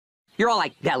You're all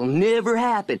like, that'll never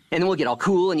happen. And then we'll get all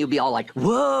cool and you'll be all like,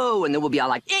 whoa. And then we'll be all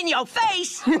like, in your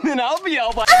face. And then I'll be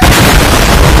all like...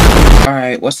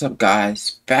 Alright, what's up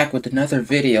guys? Back with another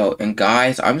video. And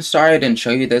guys, I'm sorry I didn't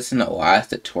show you this in the last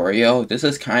tutorial. This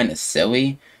is kind of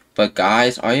silly. But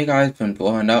guys, all you guys been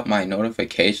blowing up my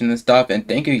notifications and stuff. And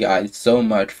thank you guys so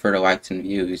much for the likes and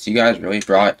views. You guys really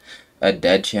brought a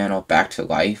dead channel back to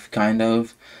life, kind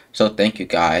of. So thank you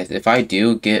guys. If I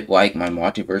do get like my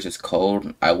MultiVersus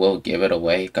code, I will give it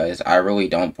away. Because I really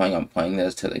don't plan on playing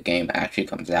this till the game actually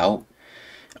comes out.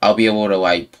 I'll be able to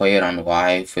like play it on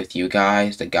live with you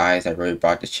guys, the guys that really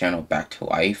brought this channel back to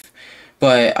life.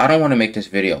 But I don't want to make this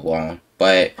video long.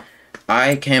 But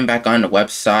I came back on the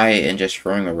website and just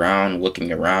roaming around,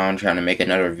 looking around, trying to make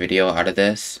another video out of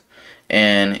this.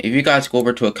 And if you guys go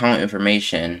over to account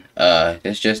information,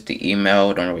 it's just the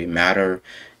email, don't really matter,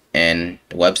 and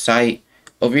the website.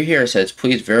 Over here it says,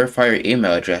 please verify your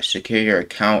email address, secure your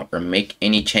account, or make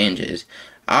any changes.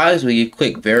 Obviously, you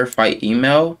click verify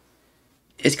email,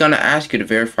 it's going to ask you to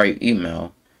verify your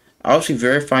email. Obviously,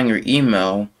 verifying your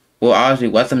email will obviously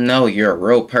let them know you're a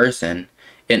real person,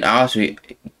 and obviously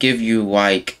give you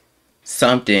like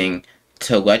something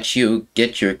to let you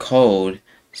get your code,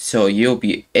 so you'll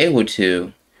be able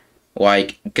to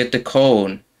like get the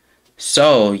code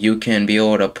so you can be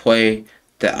able to play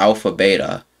the alpha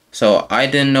beta. So I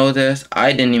didn't know this,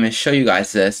 I didn't even show you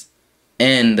guys this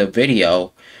in the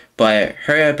video. But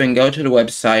hurry up and go to the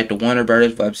website, the Warner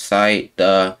Brothers website,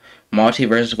 the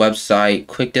MultiVersus website.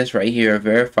 Click this right here,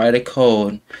 verify the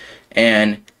code,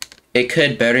 and it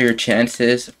could better your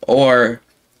chances, or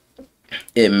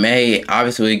it may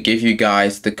obviously give you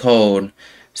guys the code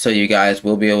so you guys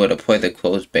will be able to play the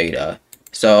closed beta.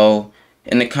 So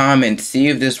in the comments, see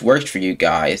if this works for you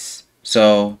guys.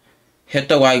 So hit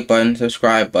the like button,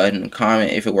 subscribe button,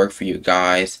 comment if it worked for you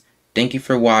guys. Thank you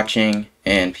for watching,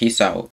 and peace out.